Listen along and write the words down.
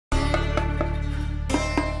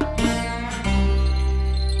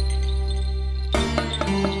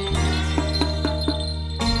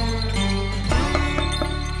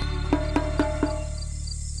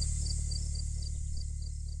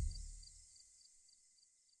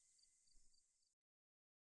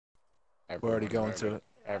We're already going to it.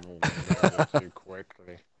 Everyone voted too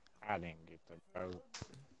quickly. I didn't get to vote.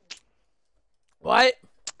 What?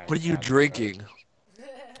 What are you drinking?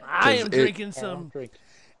 I am drinking some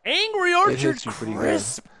Angry Orchard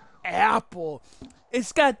crisp apple.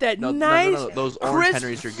 It's got that nice, those orange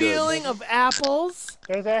Henrys crisp are good. feeling of apples.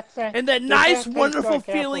 And that Does nice, that taste wonderful like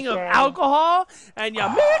feeling apple of cider? alcohol, and you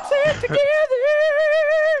mix it together.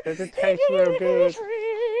 Does it taste real good?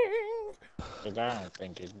 'Cause I don't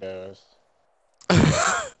think it does.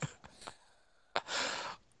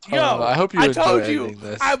 Yo, I hope you I enjoy told you, editing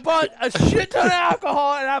this. I bought a shit ton of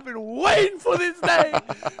alcohol, and I've been waiting for this day.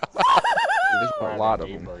 There's a lot of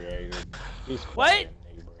them. What?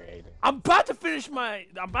 I'm about to finish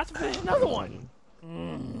another one.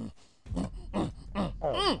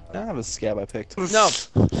 I have a scab I picked. No.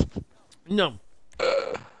 No.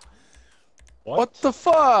 What the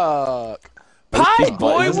fuck? Pie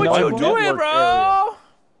boy, what you doing, bro?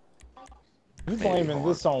 You blaming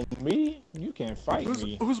this on me? You can fight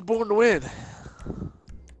me. Who's born to win?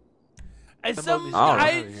 It's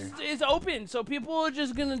open, so people are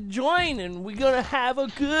just gonna join, and we're gonna have a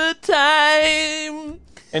good time.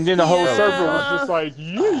 And then the whole server was just like,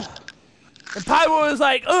 you. And Pie Boy was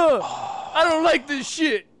like, ugh, I don't like this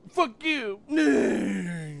shit. Fuck you.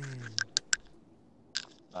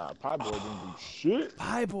 Pie Boy didn't do shit.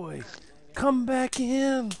 Pie Boy, come back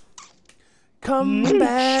in. Come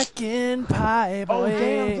back in, Pie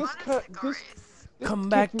Boy. Oh damn! This come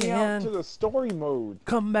back me in. out to the story mode.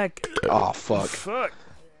 Come back. Oh fuck. Fuck.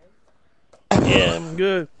 Yeah, I'm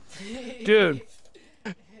good, dude.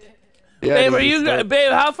 Yeah, Babe,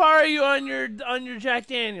 babe? How far are you on your Jack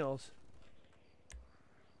Daniels?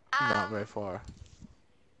 Not very far.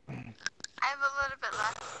 I have a little bit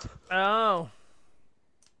left. Oh.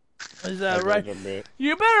 Is that right?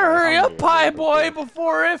 You better hurry up, Pie Boy,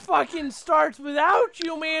 before it fucking starts without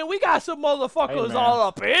you, man. We got some motherfuckers all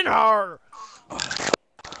up in her.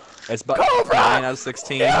 It's about Cobra! 9 out of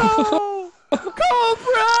 16. No!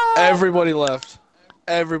 Cobra! Everybody left.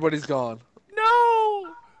 Everybody's gone. No!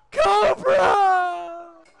 Cobra!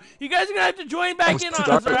 You guys are gonna have to join back in on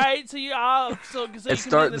us, alright? So you, so you can be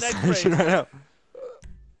in the next race. Right now.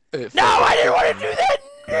 No, I didn't want to do that!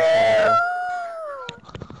 No!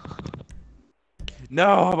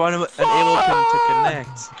 No, I'm unable to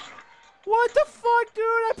connect. What the fuck, dude?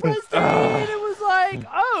 I pressed A and it was like,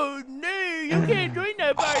 oh no, you can't join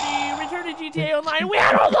that party. Return to GTA Online. We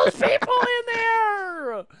had all those people in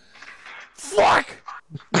there. Fuck.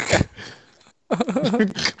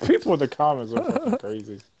 People in the comments are fucking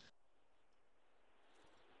crazy.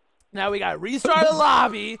 Now we got to restart a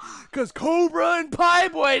lobby because Cobra and Pie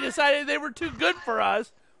Boy decided they were too good for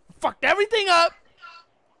us. Fucked everything up.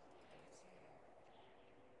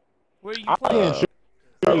 Where are you playing?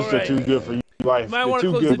 I didn't choose too good for you. Life. You might want to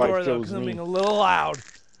close the door though, because I'm being a little loud.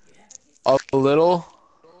 A little?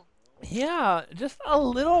 Yeah, just a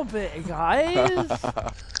little bit, guys.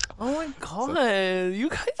 Oh my god, you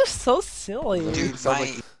guys are so silly. Dude,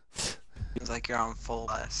 seems like you're on full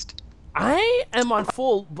blast. I am on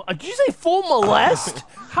full. Did you say full molest?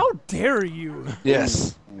 How dare you?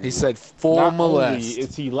 Yes, he said full Not molest. only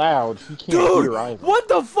is he loud, he can't Dude, hear either. what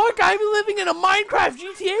the fuck? I'm living in a Minecraft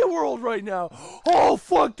GTA world right now. Oh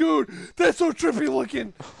fuck, dude, that's so trippy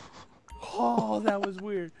looking. Oh, that was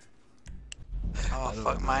weird. Oh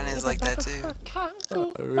fuck, mine is like that too. I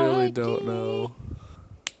really don't know.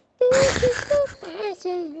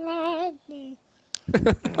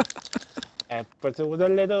 But it was a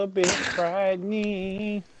little bit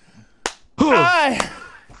frightening. I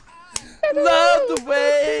love the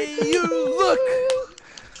way you look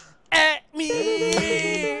at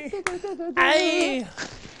me. I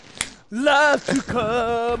love to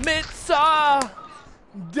commit sodomy.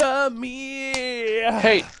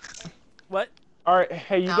 Hey. What? Alright,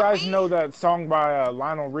 hey, you guys know that song by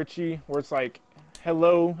Lionel Richie where it's like,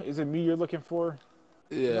 hello, is it me you're looking for?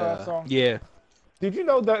 Yeah. You know that song? Yeah. Did you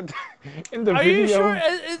know that in the Are video, you sure?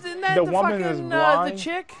 Isn't that the the woman fucking is blind? the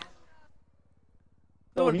chick?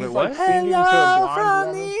 So Wait, he's what? like singing to a Hello blind from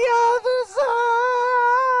woman? the other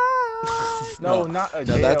side. No, not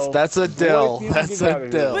Adele. No, that's Adele. Boy, That's get out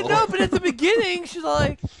of here. Adele. But no, but at the beginning, she's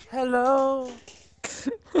like, hello.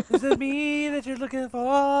 Is it me that you're looking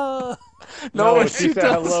for? No, she she said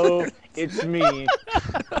doesn't. hello, it's me,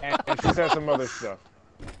 and she said some other stuff.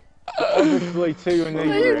 Obviously, too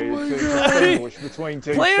inebriated to distinguish between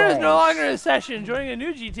two Player is no songs. longer in session, joining a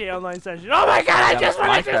new GTA Online session. Oh my god, I just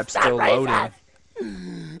want to Minecraft's stop still right loading. now.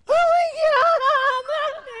 Oh my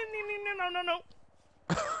god!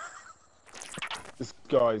 No. This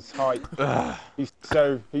guy's hype. He's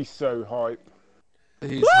so hype.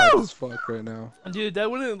 He's high as fuck right now. Dude, that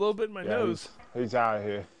went in a little bit in my nose. He's out of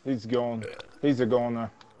here. He's gone. He's a goner.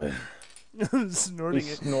 Snorting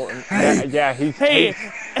He's it. snorting. Hey, yeah, he's. Hey, he's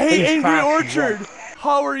Angry fast Orchard, drunk.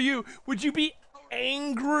 how are you? Would you be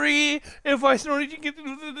angry if I snorted you? I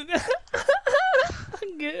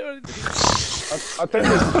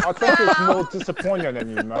think it's more disappointed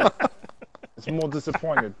than you, mate. It's more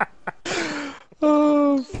disappointed.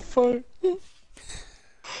 Oh fuck.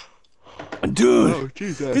 Dude, Oh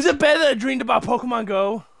Jesus. is it bad that I dreamed about Pokemon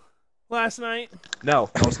Go last night? No,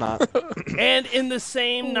 it's not. And in the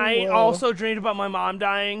same night, also dreamed about my mom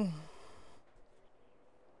dying?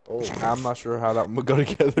 Oh. I'm not sure how that would go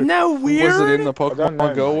together. Isn't that weird? Was it in the don't know,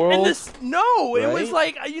 Pokemon Go man. world? And this, no, it was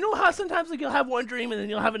Right? like, you know how sometimes like you'll have one dream and then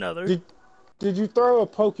you'll have another? Did you throw a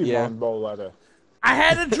Pokemon Yeah. ball at her? I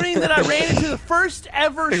had a dream that I ran into the first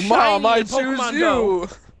ever Hey, shiny Mom, I in Pokemon choose Go. you.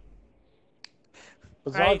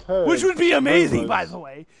 'Cause Right? I've heard Which would be amazing, rumors by the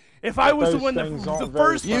way. If I was the those one, things the aren't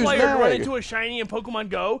first very player to run Mag. into a shiny in Pokemon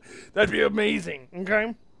Go, that'd be amazing.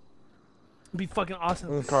 Okay? It'd be fucking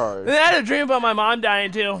awesome. And Okay. then I had a dream about my mom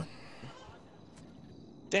dying too.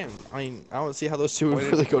 Damn, I mean, I don't see how those two would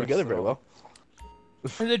really go together very well.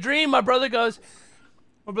 In the dream, my brother goes,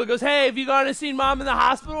 "Hey, have you gone and seen mom in the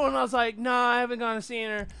hospital?" And I was like, "No, I haven't gone and seen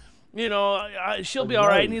her. You know, she'll be all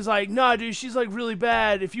right." And he's like, "Nah, dude, she's like really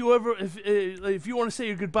bad. If you you want to say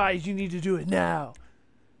your goodbyes, you need to do it now."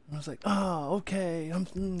 And I was like, "Oh, okay."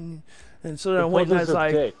 And so then I went and I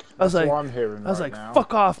was like, I'm hearing right now.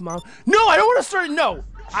 "Fuck off, mom." No, I don't want to start. No,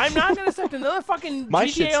 I'm not gonna start another fucking My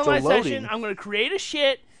GTA shit's Online still loading. session. I'm gonna create a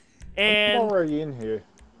shit, I'm and already in here.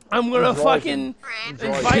 I'm gonna I'm fucking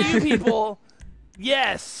driving. invite you people.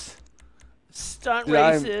 Yes. Stunt Dude,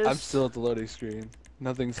 races. I'm still at the loading screen.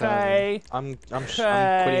 Nothing's happening. Okay. I'm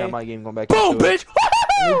Okay. quitting on my game, going back Boom, into it. bitch.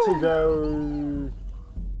 I need to go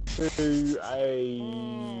to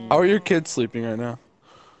a. How are your kids sleeping right now?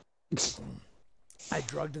 I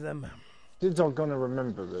drugged them. Kids are gonna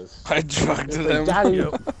remember this. I drugged them.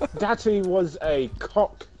 Daddy was a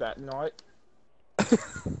cock that night.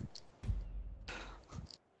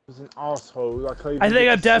 Was an asshole. Like I think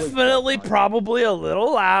I'm definitely probably a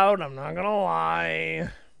little loud. I'm not gonna lie.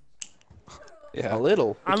 Yeah. A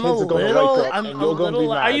little. I'm a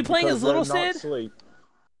little. Are you playing as little Sid? Sleep.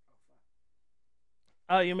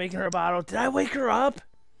 Oh, you're making her a bottle. Did I wake her up?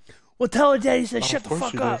 Well, tell her daddy said Oh, shut the of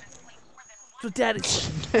course fuck you up. That's what daddy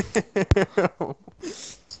said.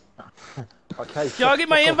 Okay. Y'all get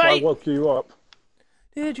my invite? I woke you up.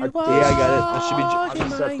 Did you Yeah, I got it. I should be I'm get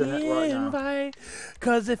accepting my it right now. invite?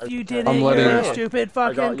 Cause if you didn't, I'm you're letting a it. stupid I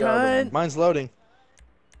fucking got you, other cunt. Mine's loading.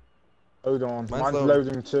 Hold on. Mine's loading.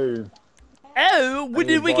 loading too. Oh, when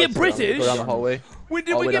did we get Go British? Go down the hallway. When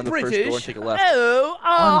did all the we way get down the first door and British? take a left. Oh,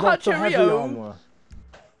 I'm hot Dr. Heavy Cheerio. Armor.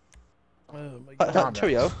 Oh my god.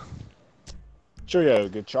 Cheerio. Cheerio,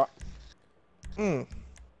 good shot. Mm.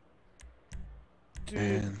 Dude,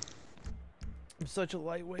 Man. I'm such a 3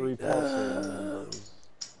 lightweight. passes.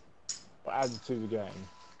 Added to the game.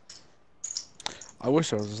 I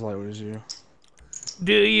wish I was as lightweight as you.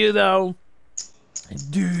 Do you though?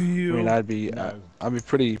 Do I you? mean, I'd be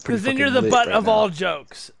pretty. Because then you're the lit butt right of now. all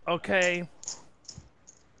jokes, okay?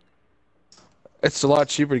 It's a lot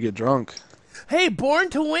cheaper to get drunk. Hey, Born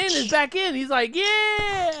to Win is back in. He's like,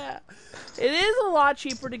 yeah! It is a lot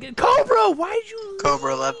cheaper to get... Cobra, why'd you...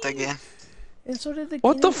 Cobra left again. And so did the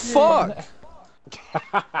What the kids. fuck?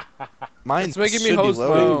 Mine's It's making me should be host my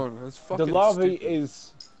loading. own. It's The fucking lobby stupid.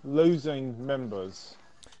 is losing members.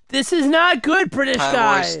 This is not good, British Pie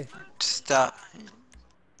guy. Boy's stop.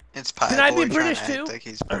 It's Pie Can I be Boy British trying to too? act like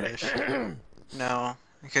he's British. No,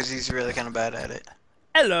 because he's really kind of bad at it.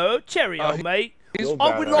 Hello, Cheerio, mate. You're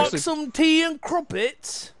I bad would at like it. some tea and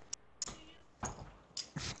crumpets.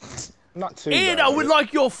 Not too And bad. I would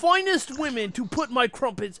like your finest women to put my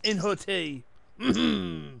crumpets in her tea. That's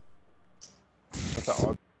an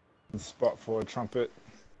odd spot for a trumpet.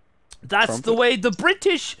 That's the way the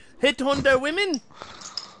British hit on their women.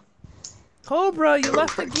 Cobra, you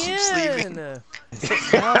left Cobra keeps leaving. again.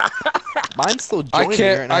 Mine's still I joining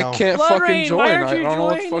can't. right now. I can't Blood fucking Rain, join. why I aren't you don't know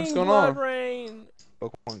what the joining fuck's going Blood on. Rain?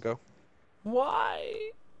 Pokemon Go. Why?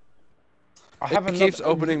 I It haven't keeps looked-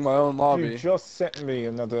 opening my own You lobby. just sent me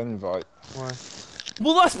another invite. Why?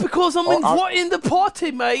 Well, that's because I'm in the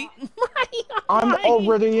party, mate. I'm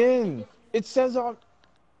already in. It says I'm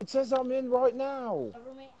in right now.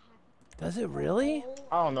 Does it really?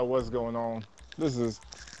 I don't know what's going on. This is.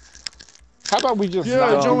 How about we just Yeah,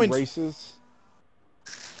 not do joined. races?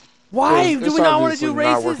 Why It's do we not want to obviously do not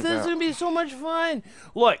races? working This is out. gonna be so much fun.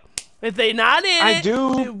 Look, if they not in I it,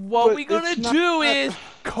 do, what but we gonna it's not- do is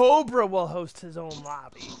Cobra will host his own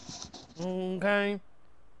lobby. Okay.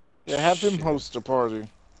 Yeah, have him host a party.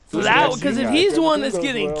 So that, because if he's the one that's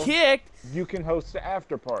getting kicked, you can host the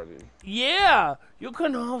after party. yeah, you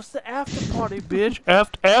can host the after party, bitch.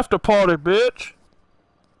 After party, bitch.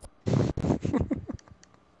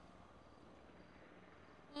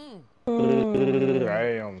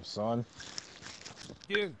 Damn, son.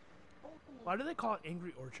 Dude, why do they call it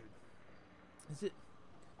Angry Orchard? Is it?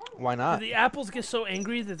 Why Do not? the apples get so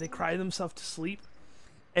angry that they cry themselves to sleep,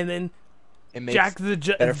 and then It makes Jack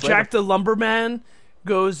better the lumberman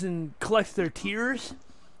goes and collects their tears,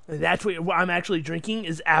 and that's what I'm actually drinking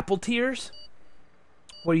is apple tears.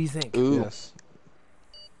 What do you think? Ooh. Yes.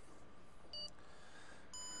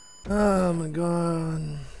 Oh my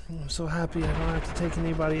god, I'm so happy I don't have to take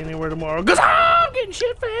anybody anywhere tomorrow because I'm getting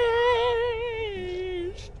shit faced.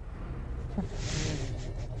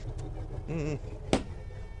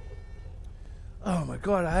 Oh my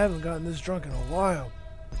god, I haven't gotten this drunk in a while.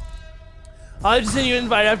 I'll just send you an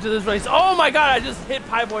invite after this race. Oh my god, I just hit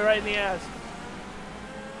Pie Boy right in the ass.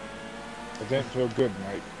 It didn't feel good,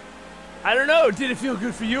 Mike. I don't know, did it feel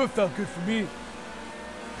good for you? It felt good for me.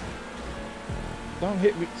 Don't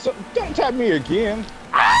hit me. So, don't tap me again.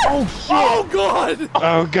 Ah! Oh, shit. Oh god!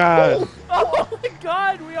 Oh god. Oh my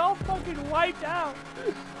god, we all fucking wiped out.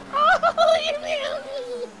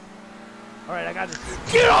 Alright, I got this.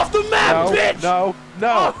 Get off the map, bitch! No,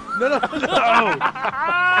 no, no, no, no, no.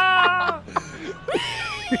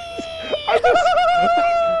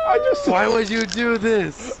 I just. Why would you do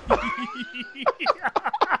this? I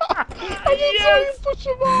just saw you push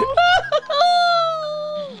him off.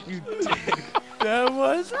 You dick. That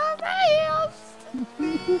was a fail.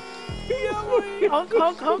 Yeah, boy. Honk,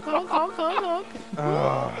 honk, honk, honk, honk, honk,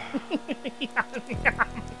 honk.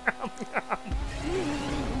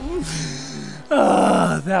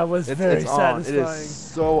 That was very satisfying. It is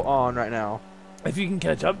so on right now. If you can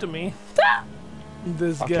catch up to me.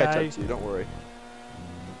 This I'll guy. catch up to you, don't worry.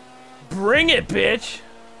 Bring it, bitch!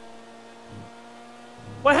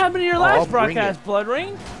 What happened to your last broadcast, Blood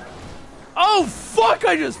Ring? Oh, fuck!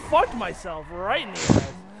 I just fucked myself right in the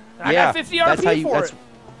ass. And I got 50 RP for it.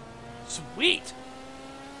 Sweet!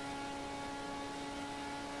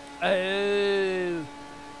 Oh.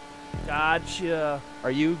 Gotcha.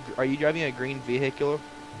 Are you driving a green vehicle?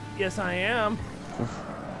 Yes, I am.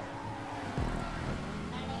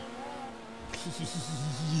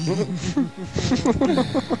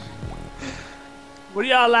 What are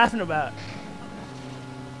y'all laughing about?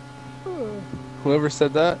 Whoever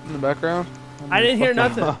said that in the background? I didn't hear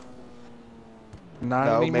nothing. Not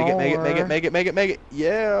No, anymore. make it.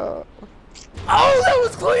 Yeah. Oh, that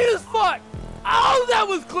was clean as fuck! Oh, that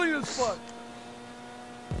was clean as fuck!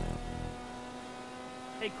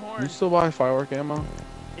 Hey, Corn. You still buy firework ammo?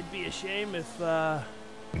 It'd be a shame if, Dude,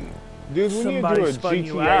 we need to somebody do a spun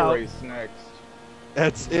you GTA out. race next.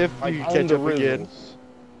 That's if Like, you on catch the up again. rizzles.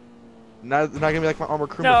 Not gonna be like my armor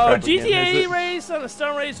criminal. No, crap again, GTA is it? race on a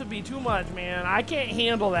stun race would be too much, man. I can't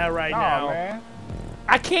handle that right Nah, now. man.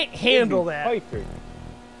 I can't handle It'd that. be perfect.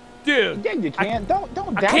 Dude, Yeah, you can't. Don't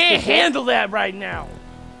I doubt can't yourself. handle that right now.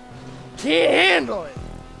 Can't handle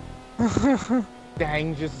it.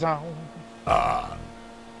 Danger zone.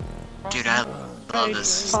 Dude, I love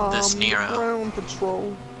this Nero. Ground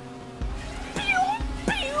patrol.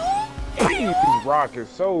 This rock is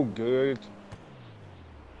so good.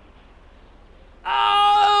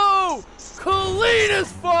 Oh! Clean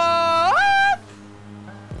as fuck!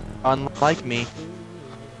 Unlike me.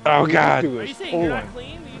 Oh god. Are you saying you're not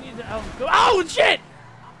clean? You need to. Oh shit!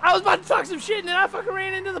 I was about to talk some shit and then I fucking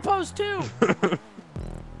ran into the post too.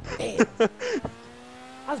 Damn.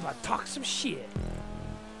 I was about to talk some shit.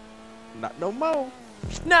 Not no more.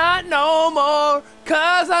 Not no more,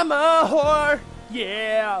 cause I'm a whore.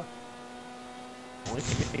 Yeah. Only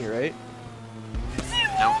me, right?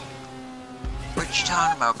 Nope. What you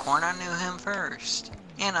talking about, Corn? I knew him first.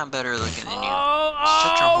 And I'm better looking than you.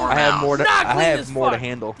 Shut your whore I have mouth. more to. Not I clean have as more to fuck.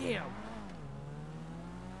 handle. Damn.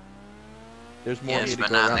 There's more Yes, here to but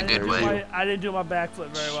go not in around a good there. way. I didn't do my backflip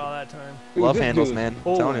very well that time. Dude, Love this handles, dude is man. I'm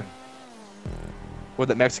pulling. telling you. What,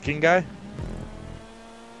 that Mexican guy?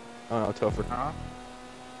 Oh no, Topher. Huh?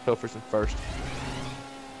 Topher's in first.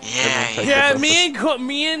 Yeah, Yeah, me and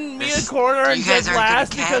Corner are in You dead guys aren't gonna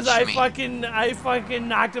last because catch I fucking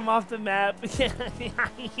knocked him off the map.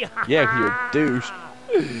 Yeah, you're a douche.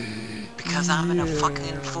 Because I'm in a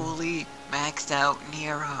fucking fully maxed out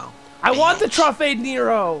Nero. I want the bitch. Truffade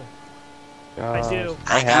Nero. I do.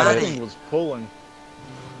 I have got it. That thing was pulling.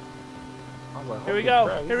 I was like, Here we holy go.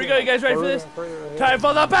 crap, Here we he's go. You guys ready for further this? and further ahead. Time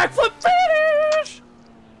for the backflip finish.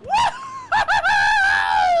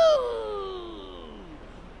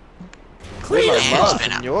 Clean Yeah, as it's fuck.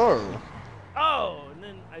 been out. Senor. Oh, and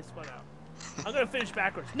then I I spun out. I'm gonna finish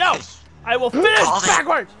backwards. No! I will finish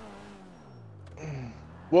backwards!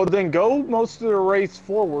 Well, then go most of the race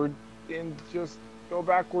forward and just go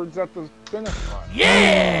backwards at the finish line.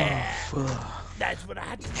 Yeah! That's what I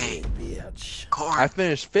had to do, bitch. Corn. I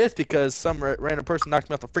finished 5th because some random person knocked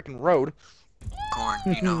me off the freaking road. Corn,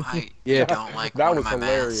 you know how Yeah. you don't like That one was of my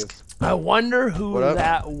hilarious. masks. I wonder who What up?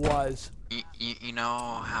 that was. You know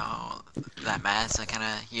how that mask I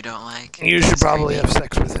kinda you don't like? You should probably have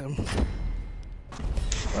sex with him.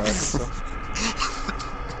 I'm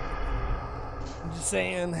just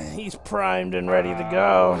saying, he's primed and ready to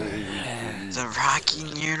go. The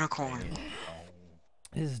rocking unicorn.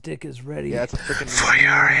 His dick is ready. Yeah, it's a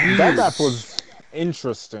freaking. That map was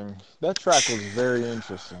interesting. That track was very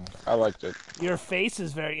interesting. I liked it. Your face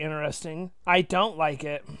is very interesting. I don't like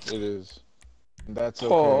it. It is. That's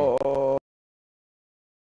okay.